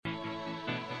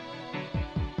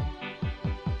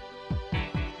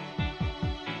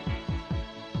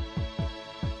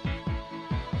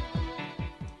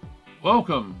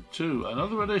Welcome to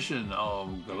another edition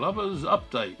of Glover's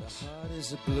Updates. My heart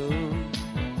is a balloon,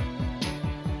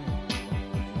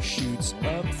 shoots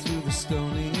up through the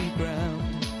stony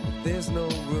ground, but there's no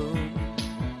room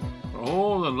For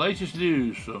all the latest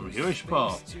news from Hewish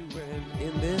Park, to win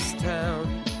in this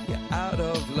town. You're out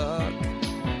of luck.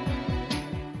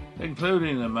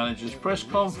 including the manager's press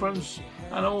conference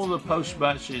and all the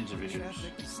post-match interviews.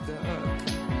 Stuck,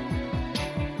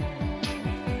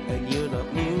 and you're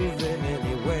not moving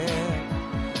anywhere.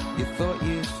 You thought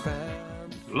you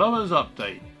found Glover's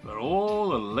Update for all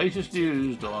the latest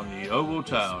news on Yeovil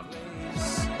Town.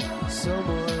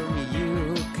 someone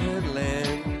you could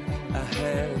lend a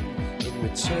hand in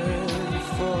return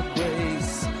for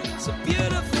grace. It's a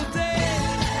beautiful day.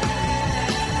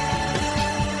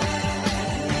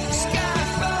 Sky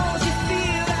falls, you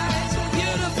feel like it's a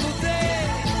beautiful day.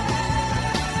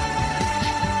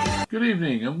 Good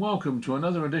evening and welcome to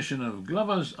another edition of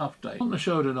Glover's Update. On the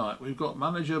show tonight we've got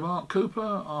manager Mark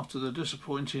Cooper after the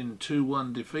disappointing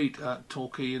 2-1 defeat at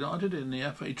Torquay United in the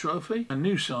FA Trophy, and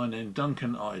new signing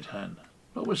Duncan Idhan.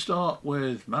 But we'll start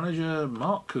with manager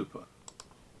Mark Cooper.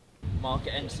 Mark, it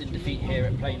ends in defeat here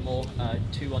at Plainmoor,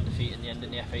 2-1 defeat in the end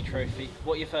in the FA Trophy.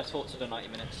 What are your first thoughts of the 90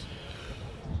 minutes?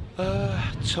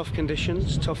 Tough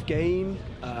conditions, tough game.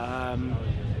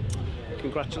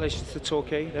 Congratulations to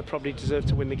Torquay, they probably deserve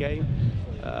to win the game.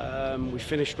 We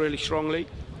finished really strongly.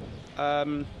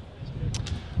 So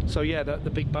yeah, the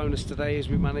big bonus today is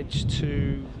we managed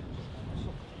to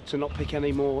not pick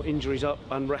any more injuries up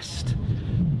and rest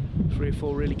 3 or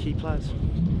 4 really key players.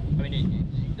 I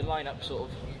mean, the lineup sort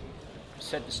of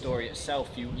said the story itself.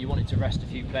 You wanted to rest a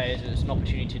few players. It's an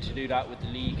opportunity to do that with the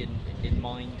league in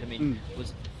mind. I mean,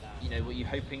 were you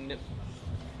hoping that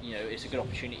it's a good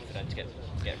opportunity for them to get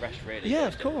rest really? Yeah,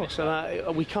 of course.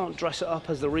 And we can't dress it up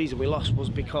as the reason we lost was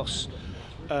because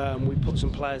we put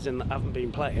some players in that haven't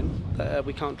been playing.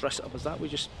 We can't dress it up as that.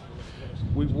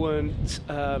 We weren't.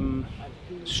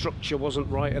 Structure wasn't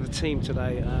right at the team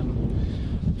today.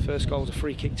 First goal was a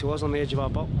free kick to us on the edge of our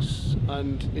box,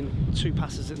 and in 2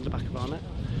 passes into the back of our net.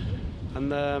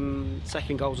 And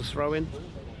second goal was a throw in.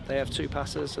 They have 2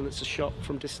 passes, and it's a shot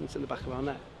from distance in the back of our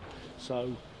net.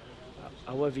 So,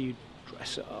 however you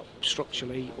dress it up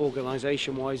structurally,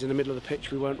 organisation-wise, in the middle of the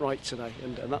pitch, we weren't right today,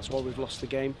 and that's why we've lost the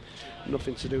game.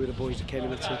 Nothing to do with the boys that came in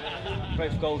the team.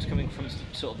 Both goals coming from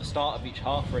sort of the start of each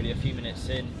half, really, a few minutes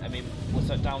in. I mean, was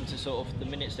that down to sort of the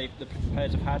minutes the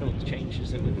players have had, or the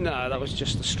changes? No, that was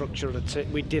just the structure of the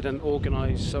team. We didn't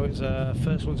organise, so it's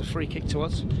first one's a free kick to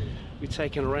us. We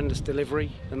take an horrendous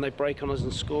delivery, and they break on us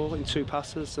and score in 2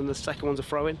 passes, and the second one's a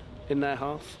throw-in in their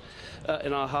half.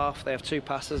 In our half, they have 2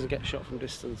 passes and get a shot from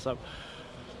distance. So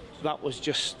that was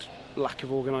just lack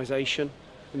of organisation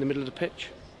in the middle of the pitch,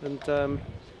 and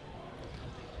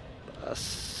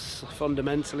that's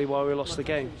fundamentally why we lost the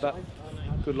game. But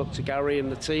good luck to Gary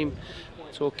and the team.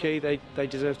 Torquay, they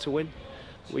deserve to win.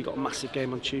 We got a massive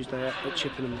game on Tuesday at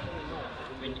Chippenham.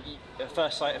 I mean, at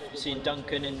first sight of seeing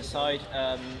Duncan in the side,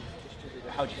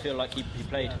 how do you feel like he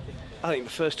played? I think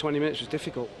the first 20 minutes was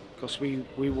difficult because we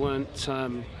weren't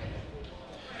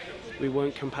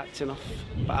compact enough.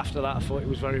 But after that, I thought it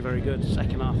was very, very good.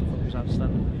 Second half, I thought it was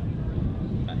outstanding.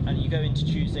 And you go into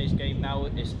Tuesday's game now.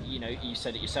 You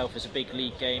said it yourself. It's a big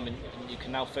league game, and you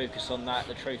can now focus on that.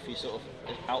 The trophy sort of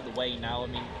out the way now. I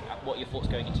mean, what are your thoughts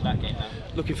going into that game now?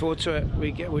 Looking forward to it.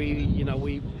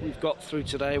 We've got through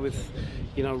today with,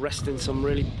 resting some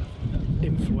really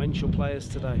influential players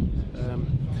today.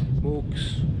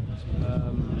 Morgs,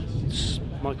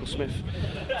 Michael Smith,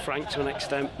 Frank to an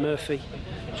extent, Murphy,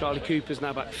 Charlie Cooper's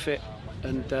now back fit,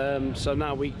 and so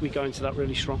now we go into that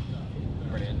really strong.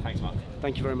 Brilliant, thanks Mark.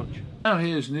 Thank you very much. Now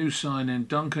here's new signing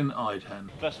Duncan Idhan.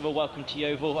 First of all, welcome to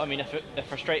Yeovil. I mean, a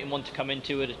frustrating one to come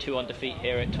into with a 2-1 defeat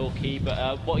here at Torquay,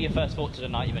 but what are your first thoughts of the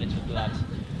 90 minutes with the lads?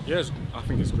 Yes, I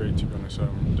think it's great, to be honest.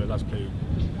 The lads play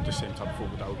the same type of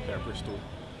football that we play at Bristol.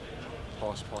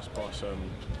 Pass.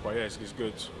 But yeah, it's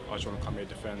good. I just want to come here,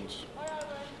 defend,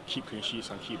 keep clean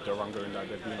sheets and keep the run going that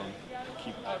they've been on.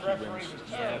 Keep wins.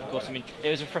 Yeah, of course. I mean, it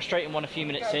was a frustrating one a few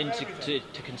minutes in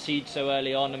to concede so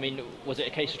early on. I mean, was it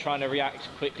a case of trying to react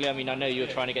quickly? I mean, I know you were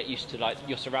trying to get used to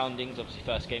your surroundings. Obviously,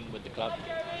 first game with the club.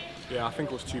 Yeah, I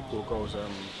think it was 2 poor goals.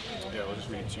 It was just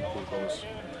really 2 poor goals.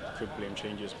 Could blame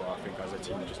changes, but I think as a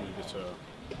team we just needed to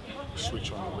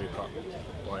switch on and wake up.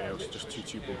 But yeah, it was just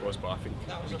 2 poor goals, but I think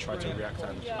we tried to react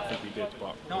and I think we did,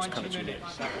 but it was kind of too late.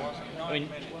 I mean,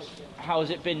 how has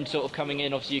it been sort of coming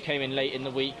in? Obviously you came in late in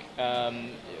the week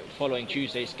following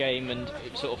Tuesday's game, and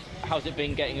sort of how's it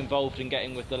been getting involved and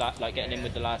getting in with the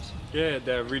lads? Yeah,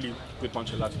 they're a really good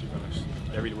bunch of lads, to be honest.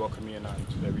 they really welcomed me in and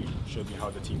they really showed me how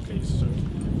the team plays. So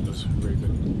it was very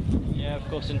good. Yeah, of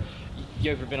course. And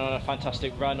Yeovil have been on a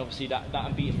fantastic run. Obviously, that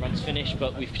unbeaten run's finished,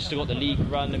 but we've still got the league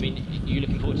run. I mean, are you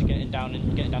looking forward to getting down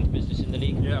to business in the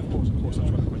league? Yeah, of course. I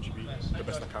try to contribute the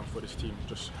best I can for this team.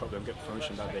 Just help them get the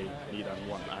promotion that they need and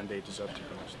want, and they deserve, to be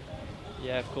honest.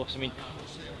 Yeah, of course. I mean,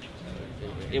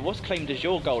 it was claimed as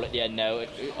your goal at the end now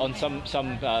on some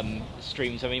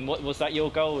streams. I mean, was that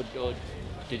your goal, or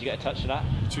did you get a touch of that?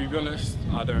 To be honest,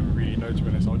 I don't really know. To be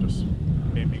honest, I'll just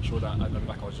make sure that at the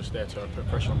back I was just there to put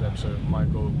pressure on them. So my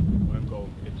goal,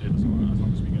 it doesn't matter as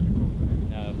long as we get the goal.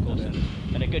 No, of course.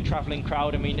 And a good travelling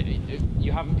crowd. I mean,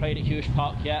 you haven't played at Hewish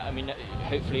Park yet. I mean,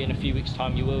 hopefully in a few weeks'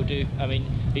 time you will do. I mean,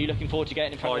 are you looking forward to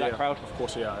getting in front of that crowd? Of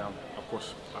course, yeah, I am. Of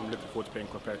course, I'm looking forward to playing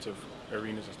competitive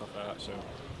arenas and stuff like that. So.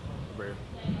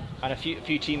 And a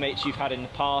few teammates you've had in the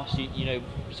past, you know,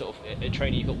 sort of a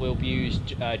trainer, you've got Will Buse,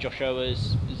 Josh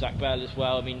Owers, Zach Bell as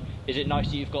well. I mean, is it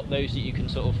nice that you've got those that you can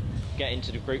sort of get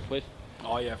into the group with?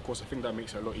 Oh yeah, of course. I think that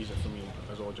makes it a lot easier for me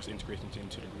as well, just integrating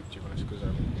into the group, to be honest, because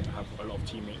I have a lot of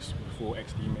teammates before,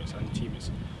 ex-teammates and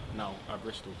teammates now at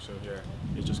Bristol. So yeah,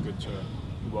 it's just good to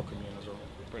welcome me in as well.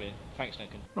 Brilliant. Thanks,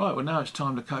 Duncan. Right, well now it's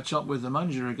time to catch up with the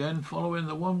manager again following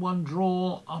the 1-1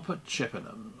 draw up at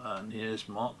Chippenham. And here's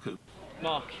Mark Cooper.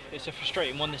 Mark, it's a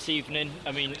frustrating one this evening.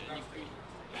 I mean,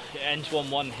 it ends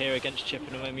 1-1 here against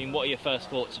Chippenham. I mean, what are your first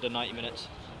thoughts of the 90 minutes?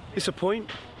 It's a point,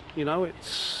 you know,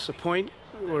 it's a point.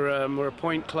 We're a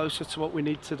point closer to what we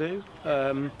need to do.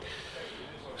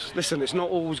 Listen, it's not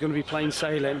always going to be plain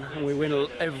sailing and we win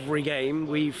every game.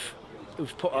 We've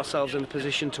put ourselves in a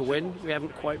position to win. We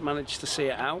haven't quite managed to see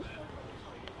it out.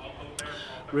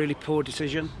 Really poor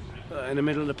decision in the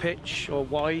middle of the pitch or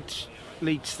wide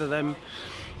leads to them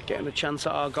getting a chance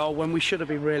at our goal when we should have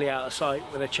been really out of sight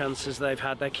with the chances they've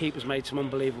had. Their keeper's made some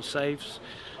unbelievable saves,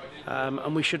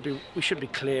 and we should be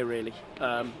clear really.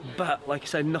 But like I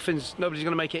said, nobody's going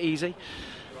to make it easy.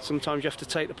 Sometimes you have to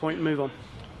take the point and move on.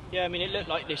 Yeah, I mean, it looked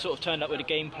like they sort of turned up with a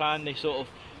game plan. They sort of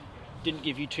didn't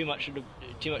give you too much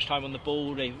time on the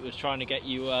ball. They was trying to get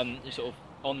you sort of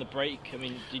on the break. I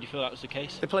mean, did you feel that was the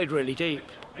case? They played really deep.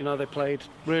 You know, they played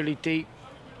really deep,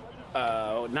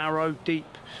 narrow, deep.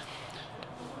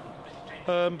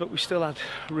 But we still had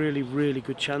really, really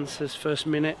good chances. First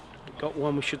minute, got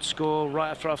one we should score. Right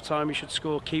after half time, we should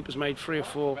score. Keeper's made 3 or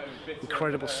 4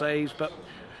 incredible saves, but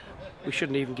we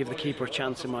shouldn't even give the keeper a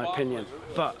chance, in my opinion.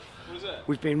 But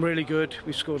we've been really good.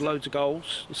 We've scored loads of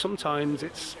goals. And sometimes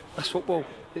that's football.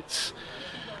 It's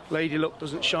lady luck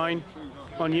doesn't shine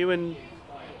on you, and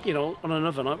you know, on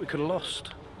another night we could have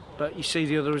lost. But you see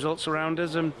the other results around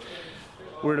us, and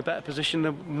we're in a better position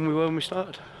than we were when we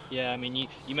started. Yeah, I mean,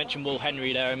 you mentioned Will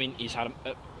Henry there. I mean, he's had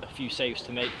a few saves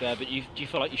to make there, but do you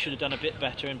feel like you should have done a bit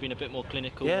better and been a bit more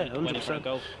clinical when in front of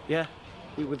goal? Yeah,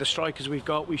 with the strikers we've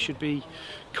got, we should be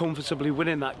comfortably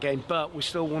winning that game, but we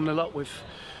still won a lot with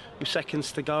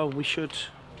seconds to go. We should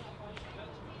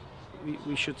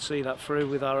see that through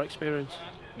with our experience.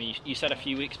 I mean, you said a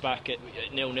few weeks back at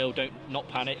 0-0, not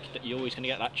panic, that you're always going to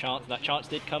get that chance. That chance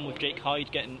did come with Jake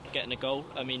Hyde getting a goal.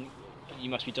 I mean, you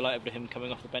must be delighted with him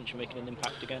coming off the bench and making an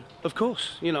impact again. Of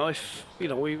course, you know, if you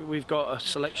know we've got a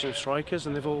selection of strikers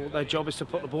and their job is to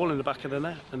put the ball in the back of the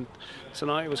net. And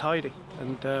tonight it was Heidi,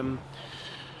 and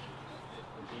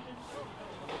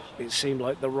it seemed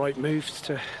like the right move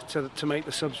to make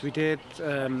the subs we did.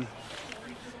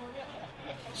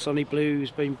 Sonny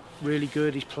Blue's been really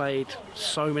good. He's played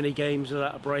so many games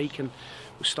without a break and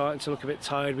was starting to look a but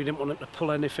tired. We didn't want him to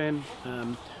pull anything.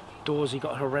 Dawsey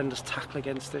got a horrendous tackle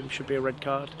against him, should be a red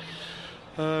card.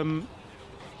 And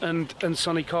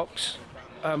Sonny Cox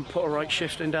put a right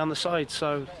shift in down the side.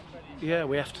 So yeah,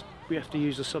 we have to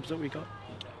use the subs that we got.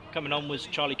 Coming on was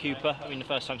Charlie Cooper. I mean, the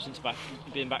first time since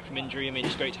being back from injury. I mean,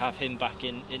 it's great to have him back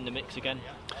in the mix again.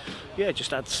 Yeah, it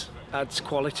just adds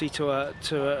quality to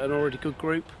an already good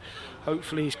group.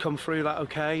 Hopefully he's come through that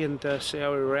okay and see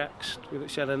how he reacts.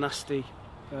 He had a nasty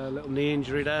little knee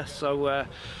injury there, so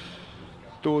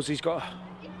Dawsey's got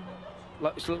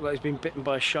it's looked like he's been bitten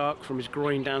by a shark from his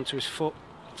groin down to his foot.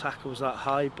 The tackle was that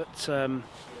high, but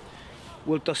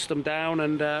we'll dust them down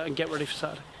and get ready for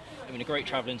Saturday. I mean, a great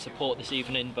travelling support this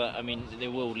evening, but I mean, they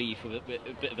will leave with a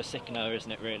bit of a sickener,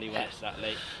 isn't it, really, when it's that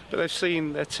late? But they've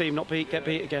seen their team not get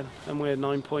beat again, and we're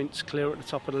 9 points clear at the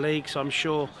top of the league, so I'm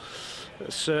sure at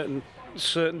a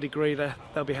certain degree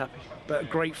they'll be happy. But a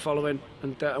great following,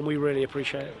 and we really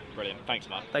appreciate it. Brilliant. Thanks,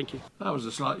 Mark. Thank you. That was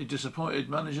a slightly disappointed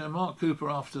manager, Mark Cooper,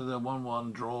 after the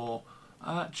 1-1 draw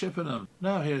at Chippenham.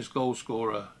 Now here's goal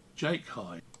scorer Jake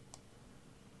Hyde.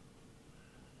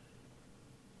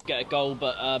 Get a goal,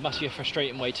 but must be a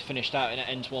frustrating way to finish that, and it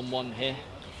ends 1-1 here.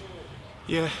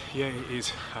 Yeah, it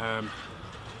is.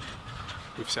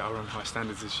 We've set our own high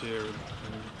standards this year,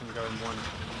 and going one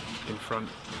in front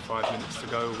with 5 minutes to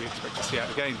go, we expect to see out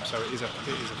the game. So it is a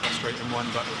frustrating one,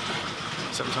 but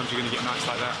sometimes you're going to get nights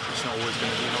like that. It's not always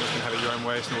going to, you're not always going to have it your own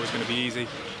way. It's not always going to be easy.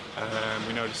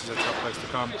 We know this is a tough place to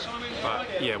come, but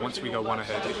yeah, once we go one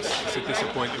ahead, it's a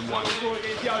disappointing one,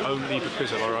 only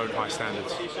because of our own high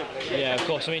standards. Yeah, of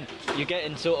course. I mean, you're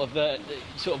getting sort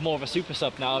of more of a super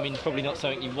sub now. I mean, probably not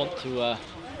something you want to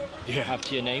have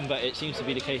to your name, but it seems to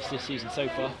be the case this season so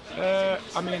far.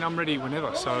 I mean, I'm ready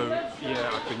whenever, so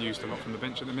yeah, I've been used a lot from the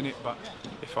bench at the minute, but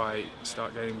if I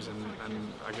start games and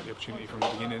I get the opportunity from the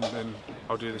beginning, then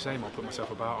I'll do the same. I'll put myself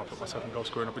about, I'll put myself in goal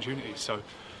scoring opportunities. So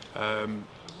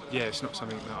yeah, it's not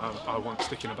something that I want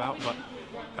sticking about, but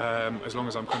as long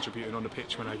as I'm contributing on the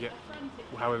pitch when I get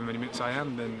however many minutes I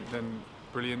am, then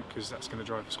brilliant, because that's going to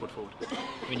drive the squad forward.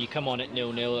 When you come on at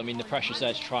 0-0, I mean, the pressure's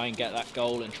there to try and get that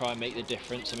goal and try and make the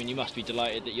difference. I mean, you must be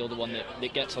delighted that you're the one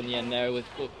that gets on the end there with,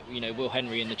 you know, Will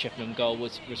Henry in the Chippenham goal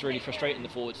was really frustrating the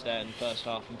forwards there in the first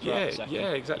half and throughout the second.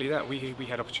 Yeah, exactly that. We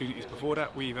had opportunities before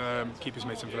that. We've keepers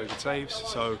made some very good saves,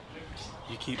 so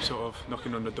you keep sort of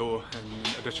knocking on the door and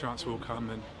the chance will come,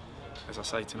 and as I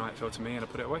say, tonight it fell to me and I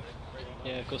put it away.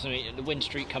 Yeah, of course. I mean, the win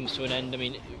streak comes to an end. I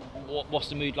mean, what's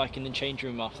the mood like in the change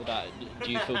room after that?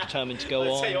 Do you feel determined to go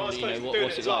on? You know,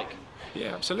 what's it like?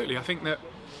 Yeah, absolutely. I think that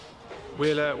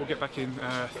we'll get back in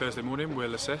Thursday morning.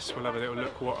 We'll assess. We'll have a little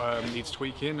look what needs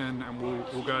tweaking, and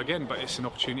we'll go again. But it's an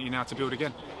opportunity now to build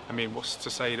again. I mean, what's to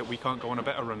say that we can't go on a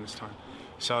better run this time?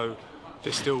 So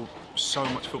there's still so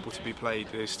much football to be played.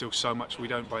 There's still so much. We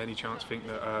don't by any chance think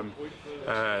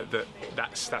that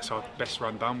that's our best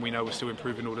run done. We know we're still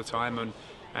improving all the time,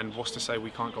 and what's to say we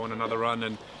can't go on another run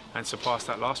and surpass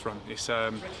that last run. It's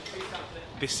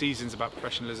this season's about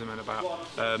professionalism and about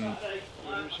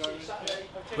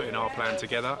putting our plan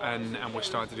together, and we're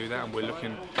starting to do that, and we're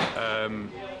looking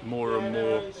more and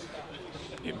more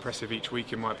impressive each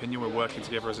week, in my opinion. We're working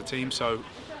together as a team, so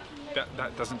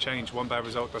that doesn't change. One bad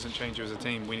result doesn't change you as a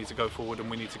team. We need to go forward, and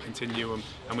we need to continue, and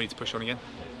we need to push on again.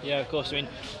 Yeah, of course. I mean,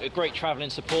 a great travelling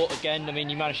support again. I mean,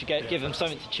 you managed to give them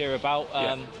something to cheer about.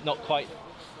 Not quite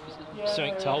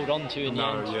something to hold on to in the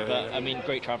end, but I mean,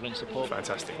 great travelling support.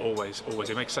 Fantastic, always.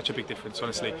 It makes such a big difference,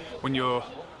 honestly. When you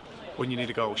need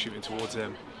a goal, shooting towards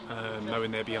them,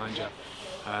 knowing they're behind you.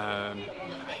 I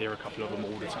hear a couple of them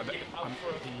all the time.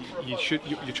 You're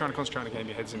trying to concentrate on the game,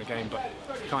 your head's in the game, but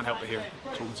you can't help but hear them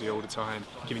talking to you all the time,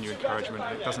 giving you encouragement.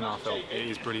 It doesn't half help. It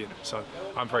is brilliant. So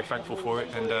I'm very thankful for it,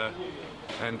 and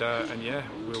yeah,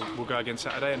 we'll go again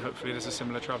Saturday, and hopefully there's a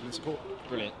similar travelling support.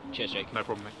 Brilliant. Cheers, Jake. No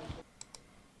problem, mate.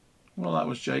 Well, that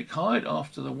was Jake Hyde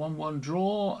after the 1-1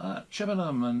 draw at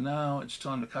Chippenham, and now it's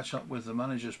time to catch up with the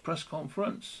manager's press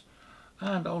conference.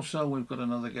 And also we've got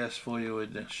another guest for you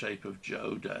in the shape of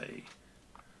Joe Day.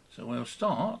 So we'll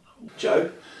start. Joe,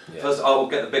 first I'll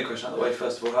get the big question out of the way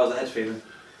first of all. How's the head feeling?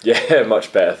 Yeah,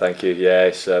 much better, thank you. Yeah,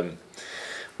 it's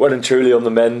well and truly on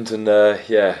the mend, and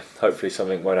yeah, hopefully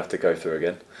something won't have to go through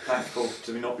again. Thankful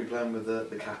to not be playing with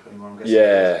the cap anymore, I'm guessing.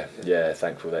 Yeah,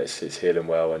 thankful that it's healing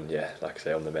well, and yeah, like I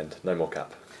say, on the mend, no more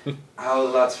cap. How are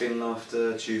the lads feeling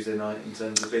after Tuesday night in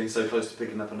terms of being so close to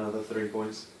picking up another 3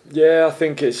 points? Yeah, I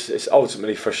think it's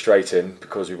ultimately frustrating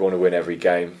because we want to win every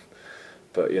game,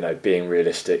 but you know, being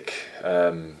realistic,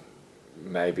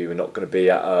 maybe we're not going to be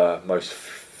at our most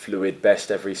fluid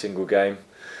best every single game.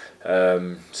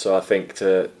 So I think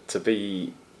to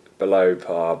be below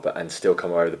par and still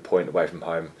come away with a point away from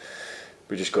home,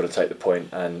 we just got to take the point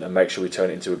and make sure we turn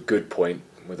it into a good point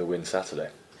with a win Saturday.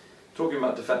 Talking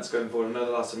about defence going forward, I know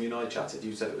the last time you and I chatted,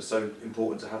 you said it was so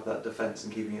important to have that defence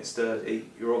and keeping it sturdy.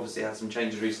 You've obviously had some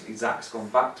changes recently. Zach's gone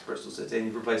back to Bristol City and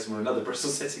you've replaced him with another Bristol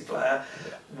City player.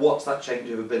 What's that change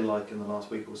ever been like in the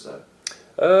last week or so?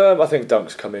 I think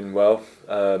Dunk's come in well.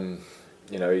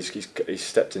 You know, he's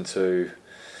stepped into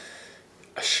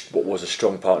what was a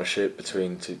strong partnership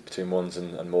between Mons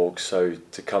and Morgs. So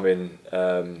to come in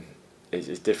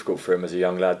is difficult for him as a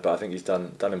young lad, but I think he's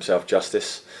done himself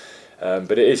justice.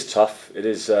 But it is tough. It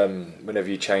is whenever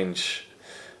you change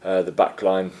the back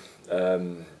line,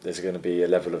 there's going to be a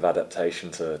level of adaptation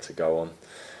to go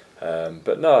on.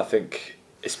 But no, I think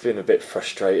it's been a bit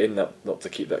frustrating not to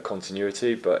keep that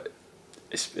continuity, but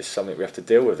it's something we have to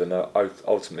deal with, and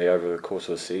ultimately over the course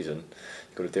of the season,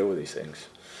 you've got to deal with these things.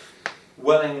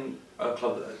 Welling, a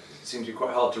club that seems to be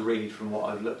quite hard to read from what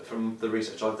I've looked from the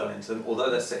research I've done into them.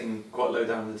 Although they're sitting quite low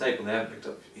down on the table, they haven't picked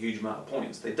up a huge amount of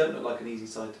points. They don't look like an easy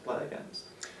side to play against.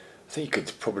 I think you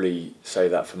could probably say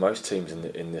that for most teams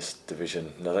in this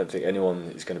division. And I don't think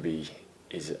anyone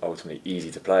is ultimately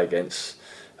easy to play against.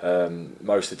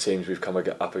 Most of the teams we've come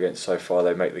up against so far,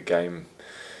 they make the game,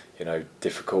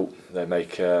 difficult. They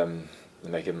make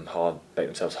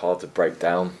themselves hard to break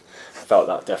down. I felt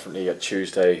that definitely at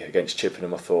Tuesday against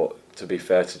Chippenham. I thought, to be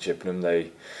fair to Chippenham,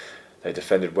 they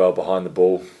defended well behind the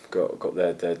ball, got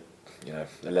their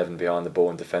 11 behind the ball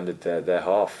and defended their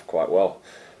half quite well.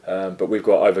 But we've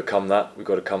got to overcome that. We've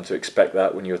got to come to expect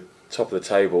that when you're top of the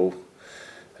table,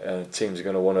 teams are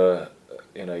going to want to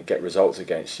get results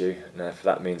against you. And if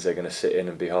that means they're going to sit in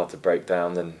and be hard to break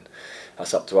down, then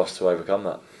that's up to us to overcome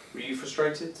that. Were you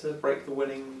frustrated to break the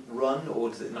winning run, or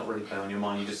does it not really play on your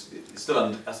mind? I guess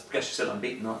you're still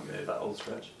unbeaten, aren't you, that old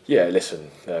stretch? Yeah,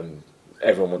 listen,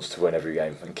 everyone wants to win every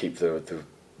game and keep the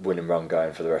winning run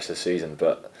going for the rest of the season,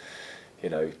 but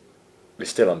we're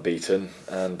still unbeaten,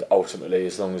 and ultimately,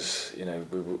 as long as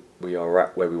we are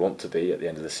at where we want to be at the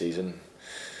end of the season,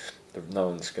 no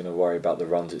one's going to worry about the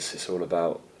runs. It's all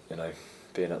about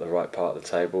being at the right part of the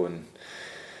table. And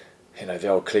the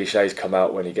old cliches come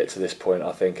out when you get to this point,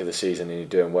 I think, of the season and you're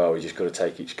doing well. You just got to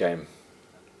take each game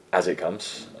as it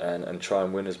comes and try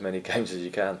and win as many games as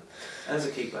you can. And as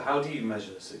a keeper, how do you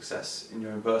measure success in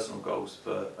your own personal goals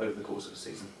over the course of a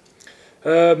season?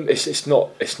 It's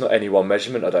not any one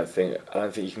measurement. I don't think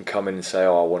you can come in and say, I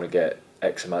want to get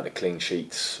X amount of clean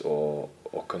sheets or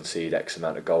concede X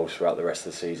amount of goals throughout the rest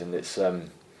of the season. It's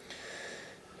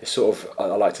sort of, I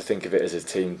like to think of it as a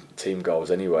team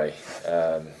goals anyway,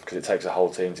 because it takes a whole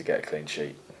team to get a clean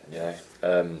sheet.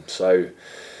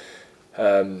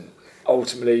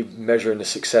 Ultimately, measuring the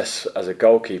success as a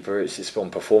goalkeeper, it's on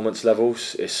performance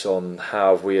levels. It's on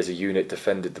how we as a unit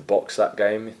defended the box that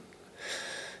game.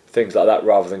 Things like that,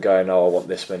 rather than going, I want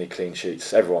this many clean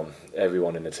sheets. Everyone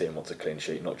in the team wants a clean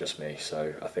sheet, not just me.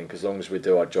 So I think as long as we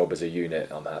do our job as a unit,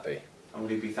 I'm happy. And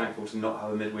will you be thankful to not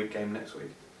have a midweek game next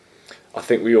week? I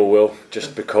think we all will,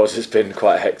 just because it's been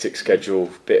quite a hectic schedule,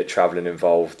 bit of travelling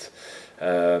involved.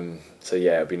 So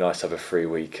yeah, it'd be nice to have a free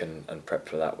week and prep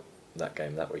for that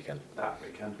game that weekend.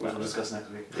 We'll discuss next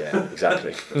week. Yeah,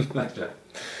 exactly. Thanks, Jack.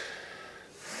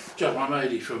 Jack, I'm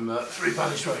Eddie from Three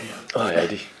Palace Radio. Hi,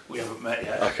 Eddie. We haven't met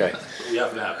yet. Okay. But we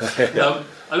have now.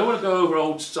 I don't want to go over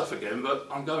old stuff again, but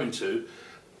I'm going to.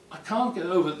 I can't get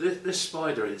over this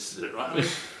spider incident, right? I mean,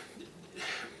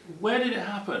 where did it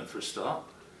happen for a start?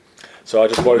 So I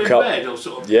just woke up. In bed or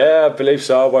sort of? Yeah, I believe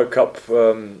so. I woke up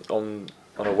on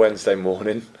a Wednesday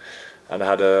morning, and I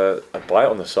had a bite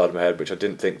on the side of my head, which I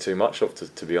didn't think too much of,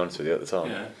 to be honest with you, at the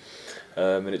time. Yeah.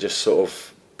 And it just sort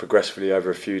of progressively over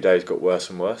a few days got worse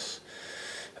and worse,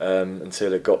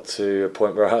 until it got to a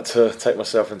point where I had to take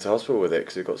myself into hospital with it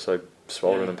because it got so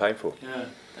swollen and painful. Yeah,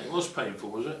 it was painful,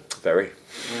 was it? Very.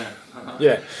 Yeah. Uh-huh.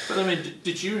 Yeah. But I mean,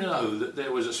 did you know that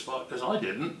there was a spider? Because I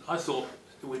didn't. I thought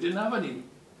we didn't have any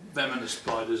venomous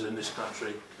spiders in this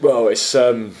country. Well,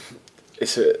 the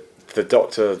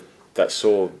doctor that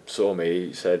saw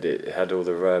me said it had all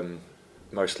the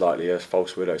most likely a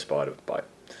false widow spider bite.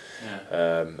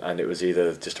 Yeah. And it was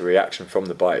either just a reaction from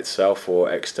the bite itself or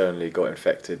externally got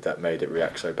infected that made it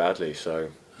react so badly. So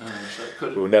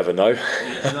we'll never know.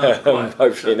 Yeah, no, quite.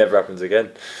 Hopefully it never happens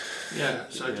again. Yeah,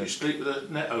 so do you sleep with a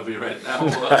net over your head now?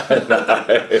 No.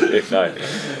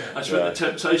 I suppose the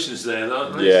temptation's there,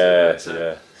 though. Yeah.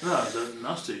 No, it's a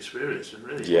nasty experience, and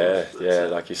really. Yeah,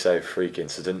 like you say, a freak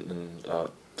incident, and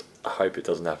I hope it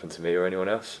doesn't happen to me or anyone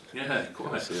else. Yeah,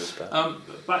 quite.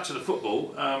 But back to the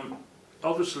football.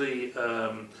 Obviously,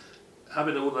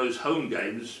 having all those home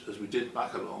games, as we did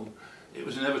back along, it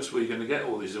was inevitable you're going to get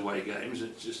all these away games.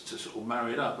 It's just to sort of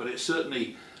marry it up. But it's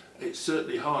certainly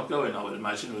hard going, I would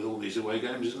imagine, with all these away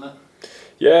games, isn't it?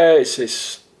 Yeah,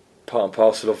 it's part and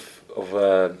parcel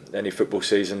of any football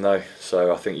season, though.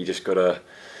 So I think you just got to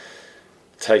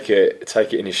take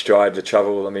it in your stride. The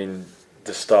travel. I mean,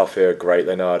 the staff here are great.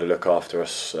 They know how to look after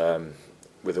us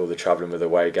with all the travelling with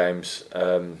away games.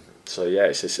 So yeah,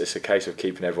 it's a case of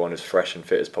keeping everyone as fresh and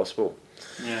fit as possible.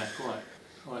 Yeah,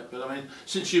 quite. But I mean,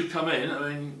 since you've come in, I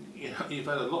mean, you've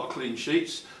had a lot of clean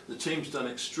sheets. The team's done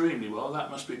extremely well. That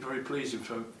must be very pleasing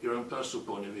from your own personal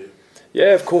point of view.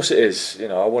 Yeah, of course it is.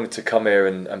 I wanted to come here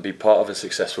and be part of a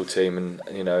successful team, and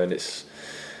and it's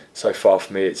so far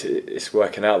for me, it's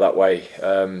working out that way.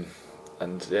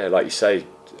 And yeah, like you say,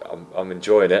 I'm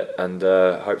enjoying it, and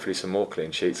hopefully some more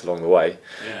clean sheets along the way.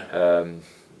 Yeah.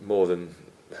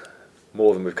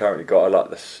 More than we've currently got. I like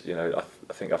this. I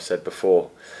think I've said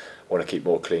before, I want to keep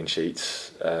more clean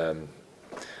sheets.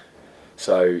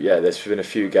 So yeah, there's been a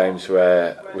few games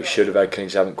where we should have had clean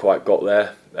sheets, haven't quite got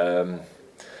there.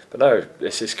 But no,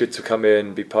 it's good to come in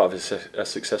and be part of a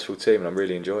successful team, and I'm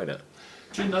really enjoying it.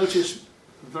 Do you notice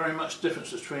very much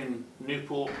difference between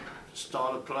Newport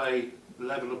style of play,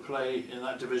 level of play in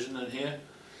that division and here?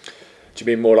 Do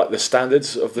you mean more like the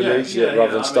standards of the leagues,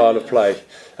 rather than style of play?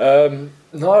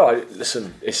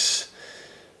 Listen, it's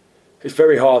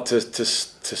very hard to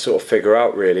sort of figure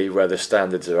out really where the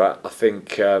standards are at. I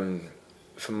think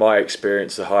from my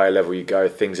experience, the higher level you go,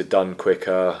 things are done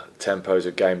quicker, tempos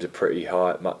of games are pretty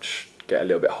high, get a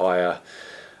little bit higher,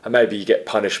 and maybe you get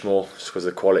punished more because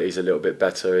the quality's a little bit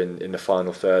better in the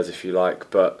final thirds, if you like.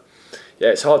 But yeah,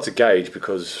 it's hard to gauge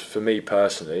because for me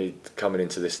personally, coming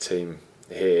into this team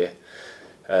here,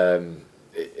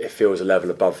 it feels a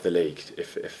level above the league,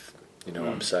 if you know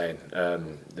what I'm saying.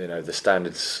 The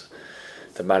standards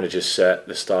the manager's set,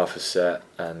 the staff is set,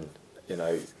 and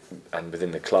and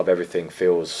within the club everything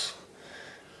feels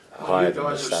higher than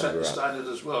the standard. You guys have set the standard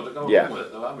as well to go along with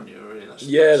it, though, haven't you? Really?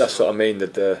 That's what I mean.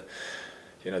 That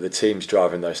the team's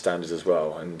driving those standards as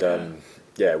well, and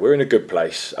we're in a good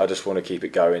place. I just want to keep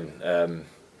it going, and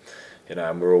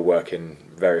we're all working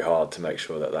very hard to make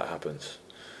sure that happens.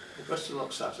 Well, best of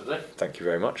luck Saturday. Thank you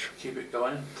very much. Keep it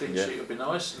going. Clean sheet will be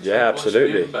nice. Yeah,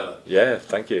 absolutely. Better. Yeah,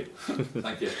 thank you.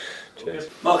 Thank you. Cheers.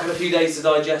 Mark, had a few days to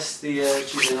digest the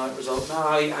Tuesday night result. Now,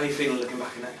 how are you feeling looking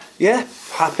back on it? Yeah,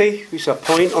 happy. It's a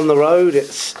point on the road.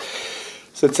 It's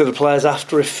said to the players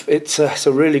after, if it's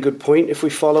a really good point if we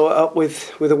follow it up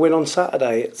with a win on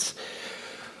Saturday.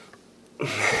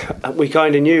 We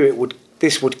kind of knew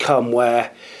this would come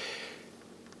where,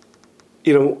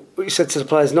 we said to the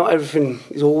players, not everything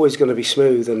is always going to be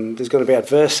smooth, and there's going to be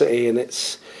adversity, and we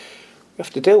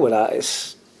have to deal with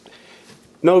that.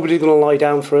 Nobody's going to lie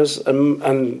down for us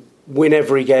and win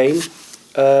every game.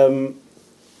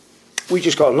 We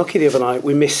just got unlucky the other night.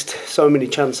 We missed so many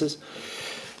chances.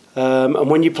 And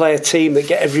when you play a team that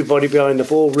get everybody behind the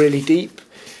ball really deep,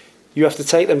 you have to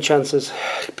take them chances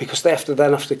because they have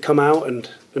to come out and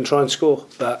try and score.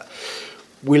 But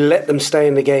we let them stay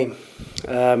in the game.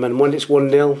 And when it's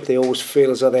 1-0, they always feel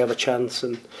as though they have a chance,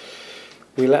 and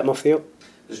we let them off the up.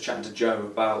 I was chatting to Joe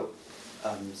about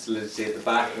solidity at the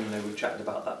back, and we've chatted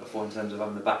about that before in terms of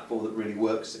having the back four that really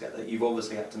works together. You've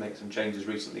obviously had to make some changes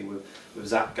recently with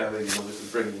Zach going and obviously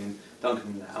bringing in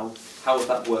Duncan now. How has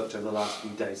that worked over the last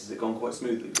few days? Has it gone quite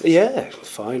smoothly? Yeah,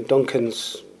 fine.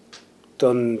 Duncan's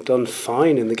done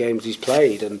fine in the games he's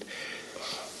played, and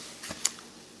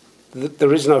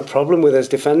there is no problem with us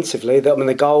defensively.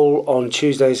 The goal on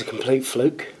Tuesday is a complete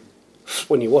fluke.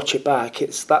 When you watch it back,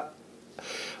 it's that.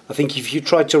 I think if you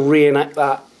tried to reenact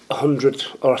that 100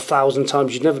 or 1,000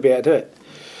 times, you'd never be able to do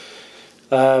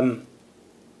it.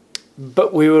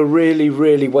 But we were really,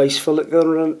 really wasteful at the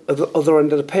other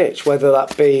end of the pitch, whether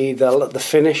that be the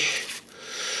finish,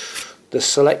 the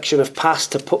selection of pass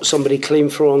to put somebody clean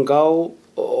through on goal,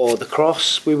 or the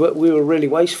cross. We were really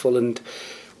wasteful and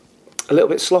a little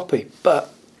bit sloppy.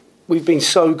 But we've been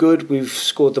so good. We've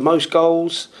scored the most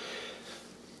goals.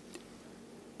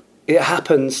 It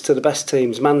happens to the best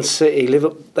teams. Man City,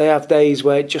 Liverpool, they have days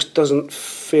where it just doesn't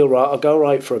feel right or go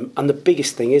right for them. And the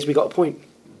biggest thing is we got a point.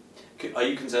 Are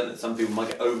you concerned that some people might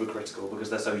get overcritical because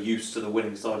they're so used to the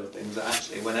winning side of things that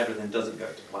actually when everything doesn't go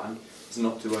to plan, it's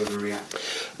not to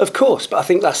overreact? Of course, but I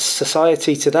think that's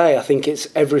society today. I think it's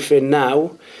everything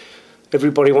now.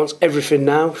 Everybody wants everything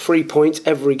now. 3 points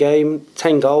every game,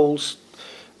 10 goals.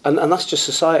 And that's just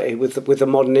society with the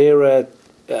modern era,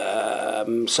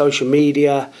 social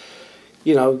media.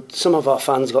 Some of our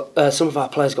players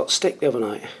got stick the other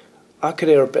night. I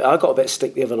got a bit of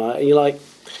stick the other night, and you're like,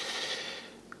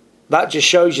 that just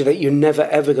shows you that you're never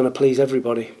ever going to please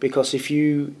everybody. Because if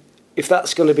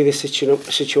that's going to be the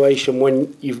situation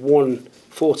when you've won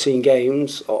 14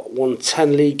 games or won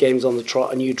 10 league games on the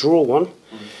trot and you draw one,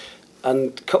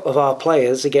 and a couple of our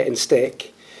players are getting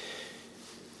stick,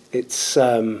 it's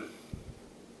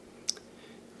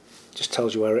just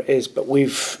tells you where it is. But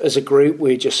as a group,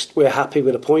 we're happy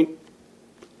with a point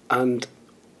and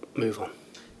move on.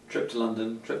 Trip to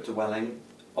London, trip to Welling.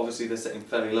 Obviously they're sitting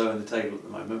fairly low in the table at the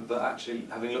moment, but actually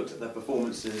having looked at their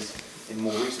performances in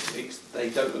more recent weeks, they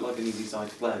don't look like an easy side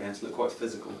to play against. They look quite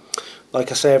physical.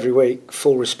 Like I say every week,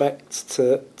 full respect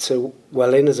to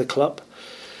Welling as a club.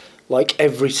 Like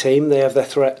every team, they have their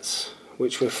threats,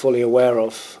 which we're fully aware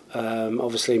of.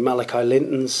 Obviously Malachi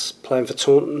Linton's playing for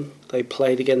Taunton. They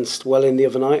played against Welling the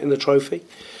other night in the trophy.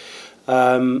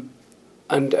 And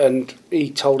he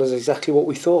told us exactly what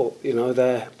we thought.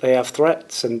 They have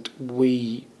threats, and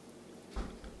we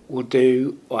will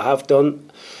do or have done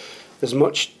as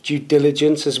much due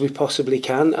diligence as we possibly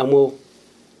can, and we'll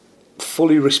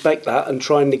fully respect that and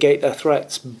try and negate their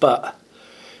threats. But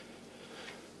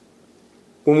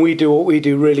when we do what we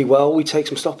do really well, we take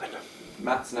some stopping.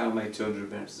 Matt's now made 200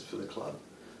 appearances for the club.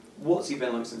 What's he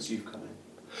been like since you've come in?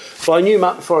 Well, I knew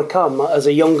Matt before I come. As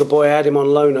a younger boy, I had him on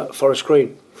loan at Forest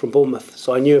Green from Bournemouth,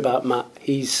 so I knew about Matt.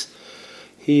 He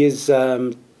is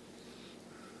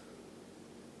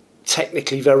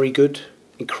technically very good,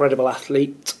 incredible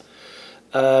athlete,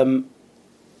 and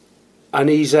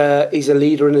he's a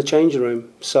leader in the changing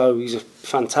room. So he's a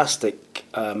fantastic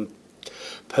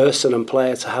person and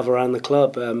player to have around the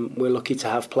club. We're lucky to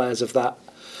have players of that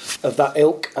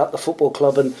ilk at the football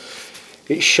club, and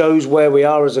it shows where we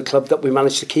are as a club that we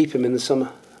managed to keep him in the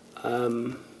summer.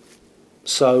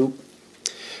 So,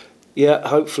 yeah,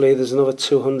 hopefully there's another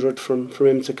 200 from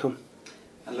him to come.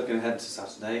 And looking ahead to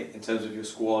Saturday, in terms of your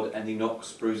squad, any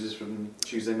knocks, bruises from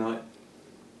Tuesday night?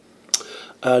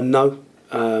 No.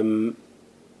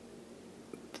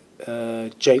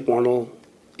 Jake Wannell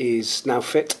is now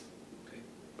fit. Okay.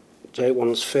 Jake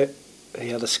Wannell's fit. He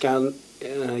had a scan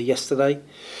yesterday,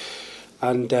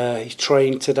 and he's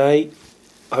trained today.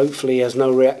 Hopefully he has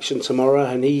no reaction tomorrow,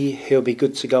 and he'll be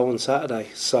good to go on Saturday.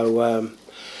 So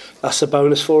that's a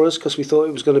bonus for us, because we thought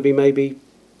it was going to be maybe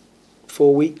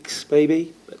 4 weeks,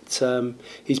 maybe. But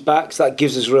he's back, so that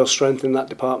gives us real strength in that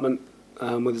department,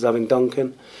 with us having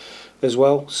Duncan as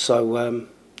well. So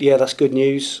yeah, that's good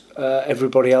news.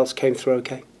 Everybody else came through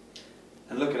okay.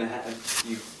 And looking ahead,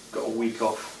 you've got a week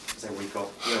off. You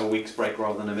have a week's break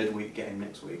rather than a midweek game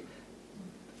next week.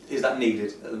 Is that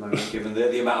needed at the moment, given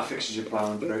the amount of fixtures you're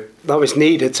ploughing through? No, it's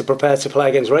needed to prepare to play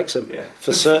against Wrexham, yeah.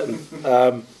 For certain.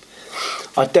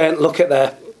 I don't look at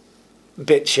their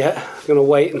bits yet. I'm going to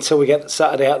wait until we get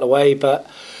Saturday out of the way, but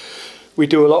we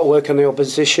do a lot of work on the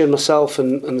opposition, myself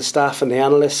and the staff and the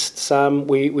analysts, Sam.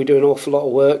 We do an awful lot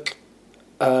of work.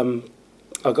 I've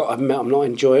got to admit, I'm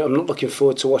not looking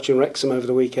forward to watching Wrexham over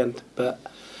the weekend, but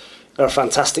they're a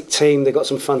fantastic team. They've got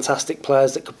some fantastic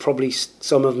players that could probably,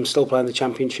 some of them still play in the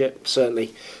Championship,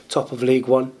 certainly top of League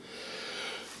One.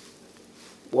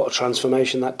 What a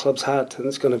transformation that club's had, and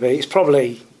it's going to be.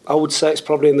 I would say it's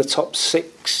probably in the top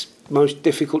 6 most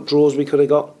difficult draws we could have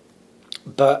got,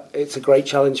 but it's a great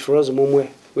challenge for us, and one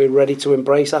we're ready to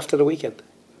embrace after the weekend.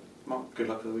 Mark, good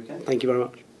luck for the weekend. Thank you very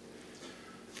much.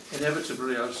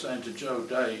 Inevitably, I was saying to Joe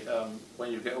Day,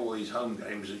 when you get all these home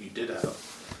games that you did have,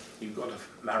 you've got to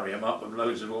marry them up with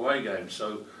loads of away games.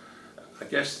 So I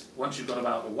guess once you've got them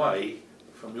out of the way,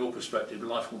 from your perspective,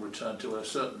 life will return to a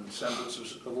certain semblance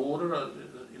of order,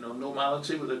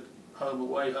 normality with a home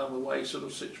away sort of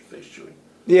fixturing.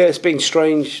 Yeah, it's been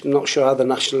strange. I'm not sure how the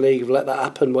National League have let that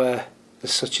happen, where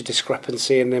there's such a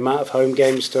discrepancy in the amount of home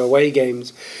games to away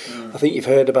games. I think you've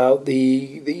heard about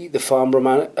the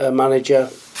Farnborough manager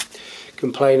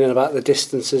complaining about the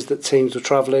distances that teams were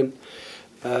travelling.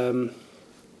 I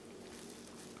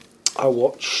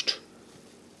watched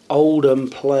Oldham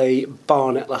play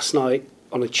Barnet last night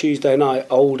on a Tuesday night.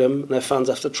 Oldham and their fans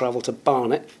have to travel to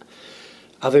Barnet,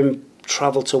 having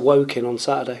travelled to Woking on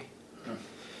Saturday.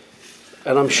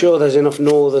 And I'm sure there's enough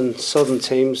northern, southern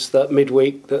teams that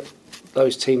midweek that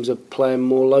those teams are playing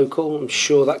more local. I'm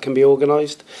sure that can be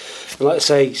organised. And like I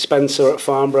say, Spencer at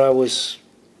Farnborough was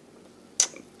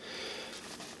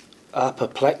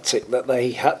apoplectic that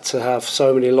they had to have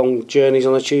so many long journeys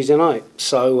on a Tuesday night.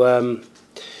 So,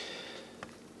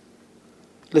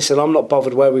 listen, I'm not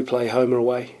bothered where we play, home or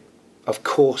away. Of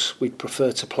course, we'd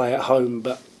prefer to play at home,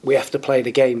 but we have to play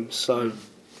the games. So,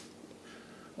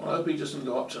 well, I hope he doesn't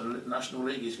go up to the National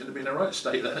League. He's going to be in a right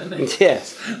state then, isn't he?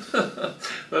 Yes. But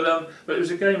it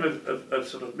was a game of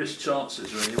sort of missed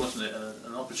chances, really, wasn't it?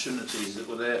 And opportunities that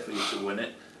were there for you to win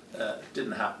it.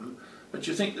 Didn't happen. But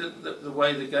do you think that the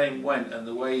way the game went and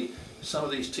the way some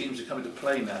of these teams are coming to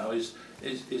play now is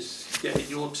getting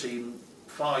your team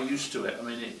far used to it? I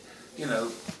mean,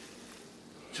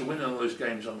 to win all those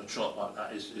games on the trot like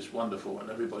that is wonderful, and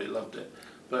everybody loved it.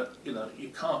 But you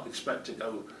can't expect to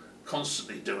go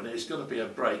constantly doing it. It's got to be a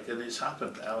break, and it's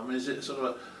happened now. I mean, is it sort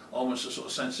of almost a sort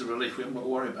of sense of relief? We haven't got to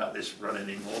worry about this run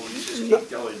anymore. We just keep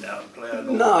going now and play our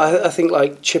normal. No, I think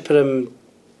like Chippenham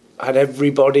had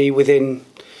everybody within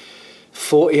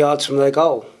 40 yards from their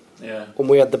goal when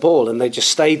we had the ball, and they just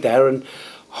stayed there and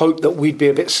hoped that we'd be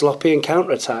a bit sloppy and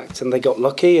counter-attacked, and they got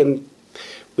lucky, and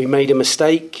we made a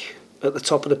mistake at the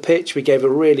top of the pitch. We gave a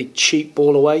really cheap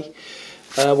ball away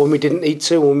when we didn't need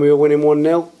to, when we were winning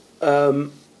 1-0,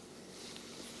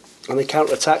 and they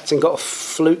counter-attacked and got a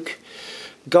fluke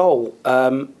goal.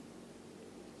 But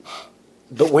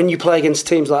when you play against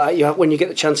teams like that, when you get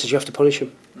the chances, you have to punish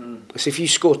them. Because if you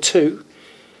score 2,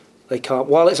 they can't.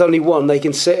 While it's only 1, they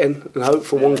can sit in and hope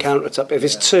for one counter-attack. If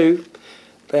it's 2,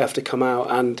 they have to come out.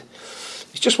 And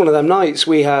it's just one of them nights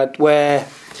we had where,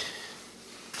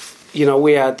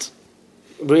 we had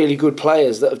really good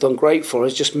players that have done great for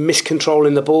us, just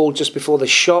miscontrolling the ball just before the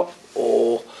shot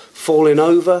or falling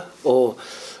over, or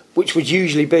which would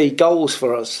usually be goals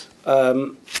for us.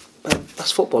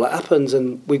 That's football. It happens,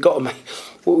 and we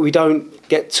don't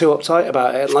get too uptight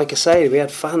about it. And like I say, we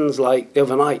had fans like the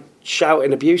other night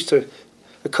shouting abuse to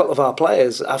a couple of our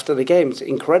players after the game. It's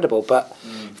incredible, but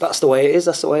that's the way it is.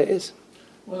 That's the way it is.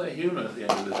 Well, they're human at the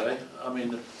end of the day. I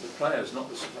mean, the players, not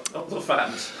the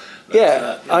fans.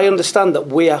 Yeah, I understand that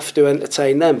we have to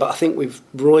entertain them, but I think we've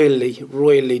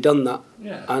royally done that.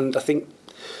 Yeah. And I think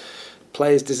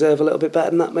players deserve a little bit better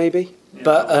than that, maybe. Yeah,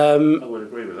 but I would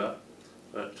agree with that.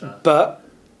 But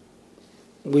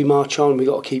we march on. We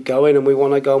got to keep going, and we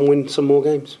want to go and win some more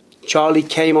games. Charlie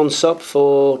came on sub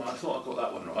for I thought I got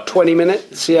that one right. 20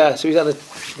 minutes. Yeah, so he's had a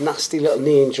nasty little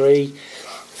knee injury.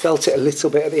 Felt it a little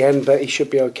bit at the end, but he should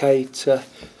be okay to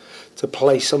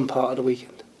play some part of the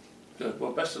weekend. Good.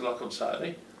 Well, best of luck on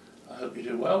Saturday. I hope you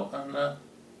do well and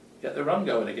get the run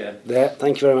going again. There.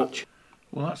 Thank you very much.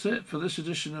 Well, that's it for this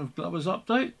edition of Glover's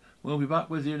Update. We'll be back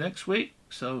with you next week.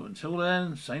 So until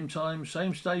then, same time,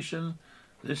 same station.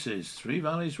 This is Three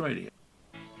Valleys Radio.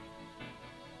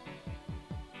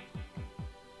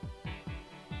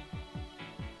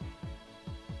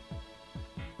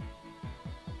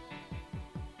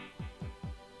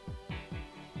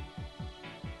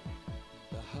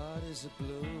 The heart is a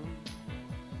balloon,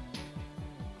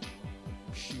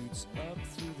 shoots up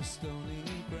through the stony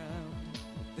ground.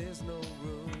 There's no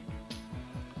room,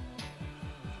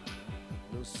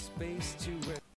 no space to rest.